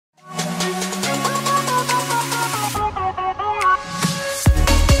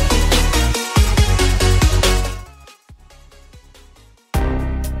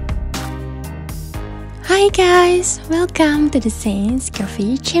guys, welcome to the Saints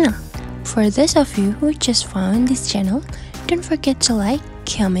Coffee channel. For those of you who just found this channel, don't forget to like,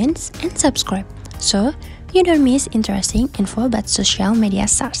 comment, and subscribe so you don't miss interesting info about social media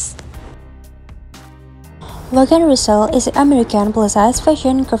stars. Logan Russell is an American plus-size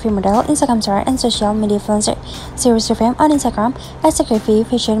fashion coffee model, Instagram star, and social media influencer. She rose to fame on Instagram as a coffee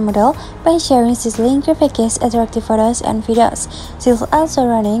fashion model by sharing sizzling, graphic, attractive photos and videos. She's also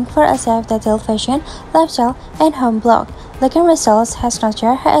running for a self-titled fashion, lifestyle, and home blog. Logan Russell has not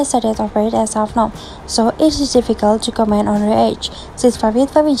shared her stated of birth as of now, so it is difficult to comment on her age. She's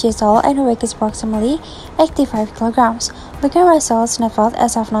 5'5" inches tall and her weight is approximately 85 kilograms. Logan Russell's net worth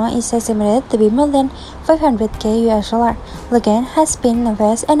as of now is estimated to be more than $500k US. Logan has been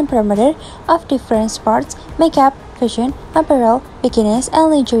invested and a promoter of different sports, makeup, fashion, apparel, bikinis, and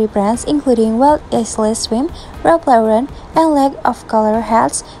lingerie brands including Wild Isles Swim, Ralph Lauren, and Leg of Color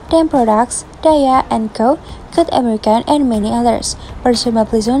Hats, Dem Products, Daya & Co., Good American, and many others.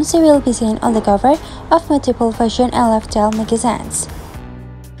 Presumably soon, she will be seen on the cover of multiple fashion and lifestyle magazines.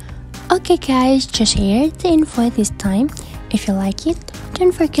 Okay guys, just here the info this time. If you like it,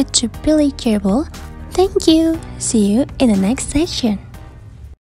 don't forget to be like shareable. Thank you. See you in the next section.